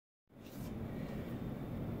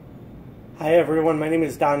Hi everyone, my name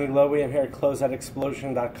is Donnie Lowy. I'm here at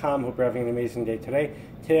Closeout.com. Hope you're having an amazing day today.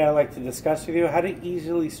 Today I'd like to discuss with you how to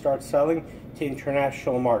easily start selling to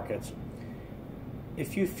international markets.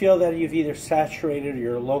 If you feel that you've either saturated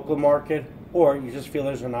your local market or you just feel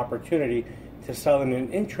there's an opportunity to sell in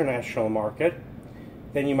an international market,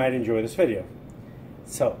 then you might enjoy this video.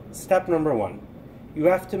 So, step number one, you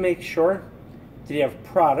have to make sure that you have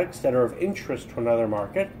products that are of interest to another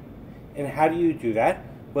market. And how do you do that?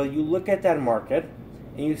 Well, you look at that market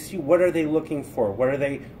and you see what are they looking for,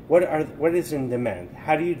 what is in demand.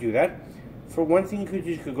 How do you do that? For one thing,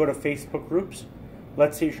 you could go to Facebook groups.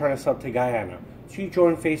 Let's say you're trying to sell to Guyana, so you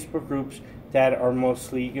join Facebook groups that are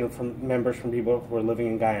mostly from members from people who are living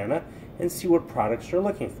in Guyana and see what products they're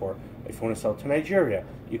looking for. If you want to sell to Nigeria,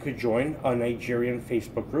 you could join a Nigerian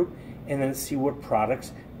Facebook group and then see what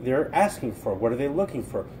products they're asking for. What are they looking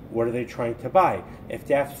for? What are they trying to buy? If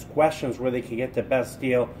they ask questions where they can get the best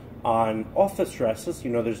deal on office dresses,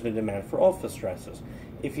 there's the demand for office dresses.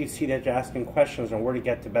 If you see that they're asking questions on where to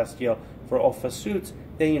get the best deal for office suits,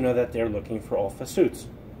 then you know that they're looking for office suits.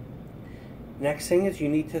 Next thing is you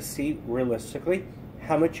need to see realistically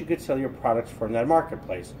how much you could sell your products for in that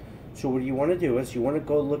marketplace. So what you want to do is you want to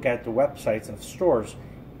go look at the websites of stores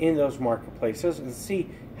in those marketplaces and see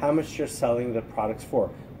how much you're selling the products for.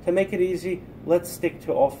 To make it easy, let's stick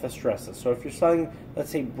to office dresses. So if you're selling, let's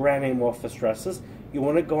say, brand name office dresses, you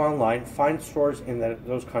want to go online, find stores in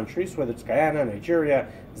those countries, whether it's Guyana, Nigeria,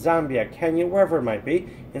 Zambia, Kenya, wherever it might be,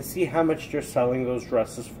 and see how much you're selling those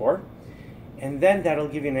dresses for. And then that'll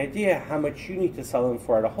give you an idea how much you need to sell them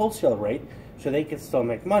for at a wholesale rate so they can still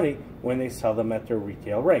make money when they sell them at their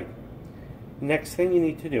retail rate. Next thing you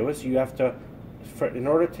need to do is you have to, in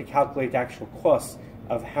order to calculate the actual costs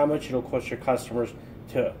of how much it'll cost your customers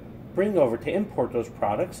to bring over to import those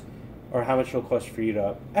products, or how much it'll cost for you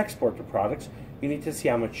to export the products, you need to see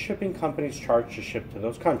how much shipping companies charge to ship to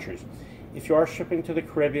those countries. If you are shipping to the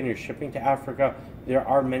Caribbean, you're shipping to Africa, there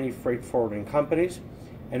are many freight forwarding companies.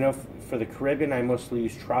 I know for the Caribbean, I mostly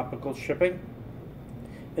use tropical shipping,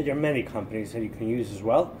 but there are many companies that you can use as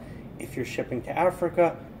well. If you're shipping to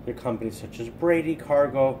Africa, there are companies such as Brady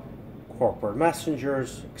Cargo, Corporate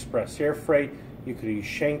Messengers, Express Air Freight. You could use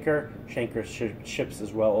Schenker. Schenker ships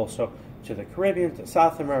as well also to the Caribbean, to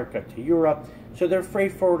South America, to Europe. So they're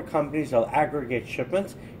freight forward companies. They'll aggregate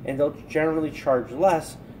shipments and they'll generally charge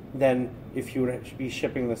less than if you would be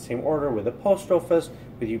shipping the same order with the post office,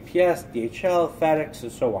 with UPS, DHL, FedEx,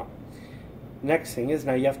 and so on. Next thing is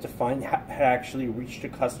now you have to find how to actually reach the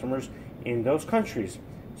customers in those countries.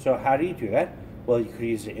 So how do you do that? Well, you could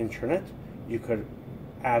use the internet. You could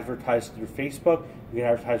advertise through Facebook. You can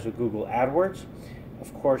advertise with Google AdWords.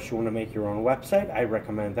 Of course, you want to make your own website. I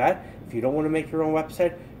recommend that. If you don't want to make your own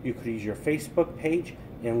website, you could use your Facebook page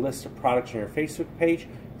and list the products on your Facebook page.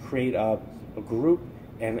 Create a group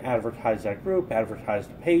and advertise that group, advertise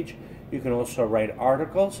the page. You can also write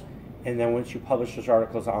articles, and then once you publish those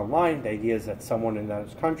articles online, the idea is that someone in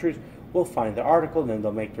those countries will find the article, and then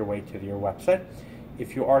they'll make their way to your website.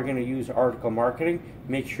 If you are going to use article marketing,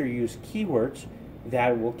 make sure you use keywords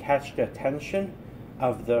that will catch the attention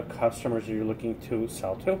of the customers that you're looking to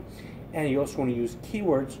sell to. And you also want to use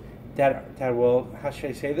keywords that will, how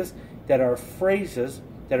should I say this, that are phrases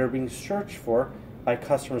that are being searched for by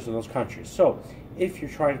customers in those countries. So if you're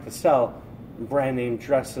trying to sell brand name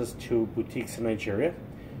dresses to boutiques in Nigeria,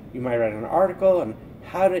 you might write an article on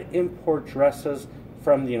how to import dresses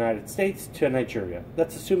from the United States to Nigeria.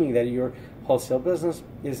 That's assuming that your wholesale business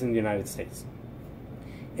is in the United States.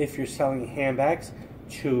 If you're selling handbags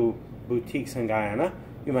to boutiques in Guyana,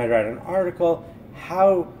 you might write an article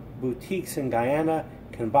how boutiques in Guyana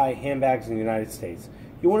can buy handbags in the United States.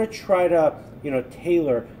 You want to try to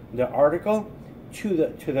tailor the article to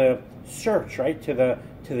the search, right, to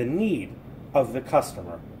the need of the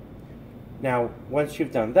customer. Now, once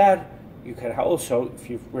you've done that, you can also, if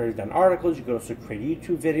you've already done articles, you can also create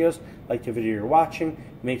YouTube videos like the video you're watching.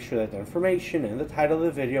 Make sure that the information and the title of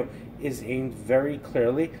the video is aimed very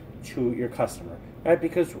clearly to your customer, right?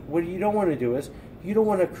 Because what you don't want to do is you don't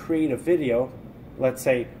want to create a video, let's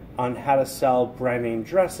say, on how to sell brand name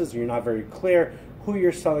dresses. You're not very clear who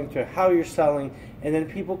you're selling to, how you're selling, and then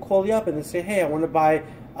people call you up and they say, hey, I want to buy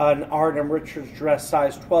an R.M. Richards dress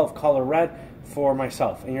size 12 color red for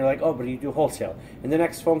myself. And you're like, oh, but you do wholesale. And the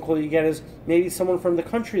next phone call you get is maybe someone from the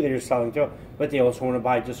country that you're selling to, but they also want to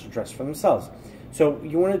buy just a dress for themselves. So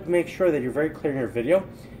you want to make sure that you're very clear in your video,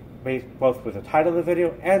 both with the title of the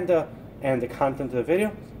video and the content of the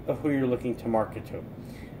video of who you're looking to market to.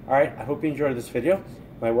 All right, I hope you enjoyed this video.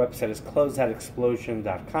 My website is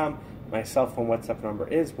closeoutexplosion.com. My cell phone WhatsApp number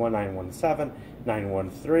is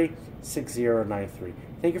 913-6093.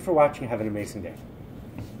 Thank you for watching. Have an amazing day.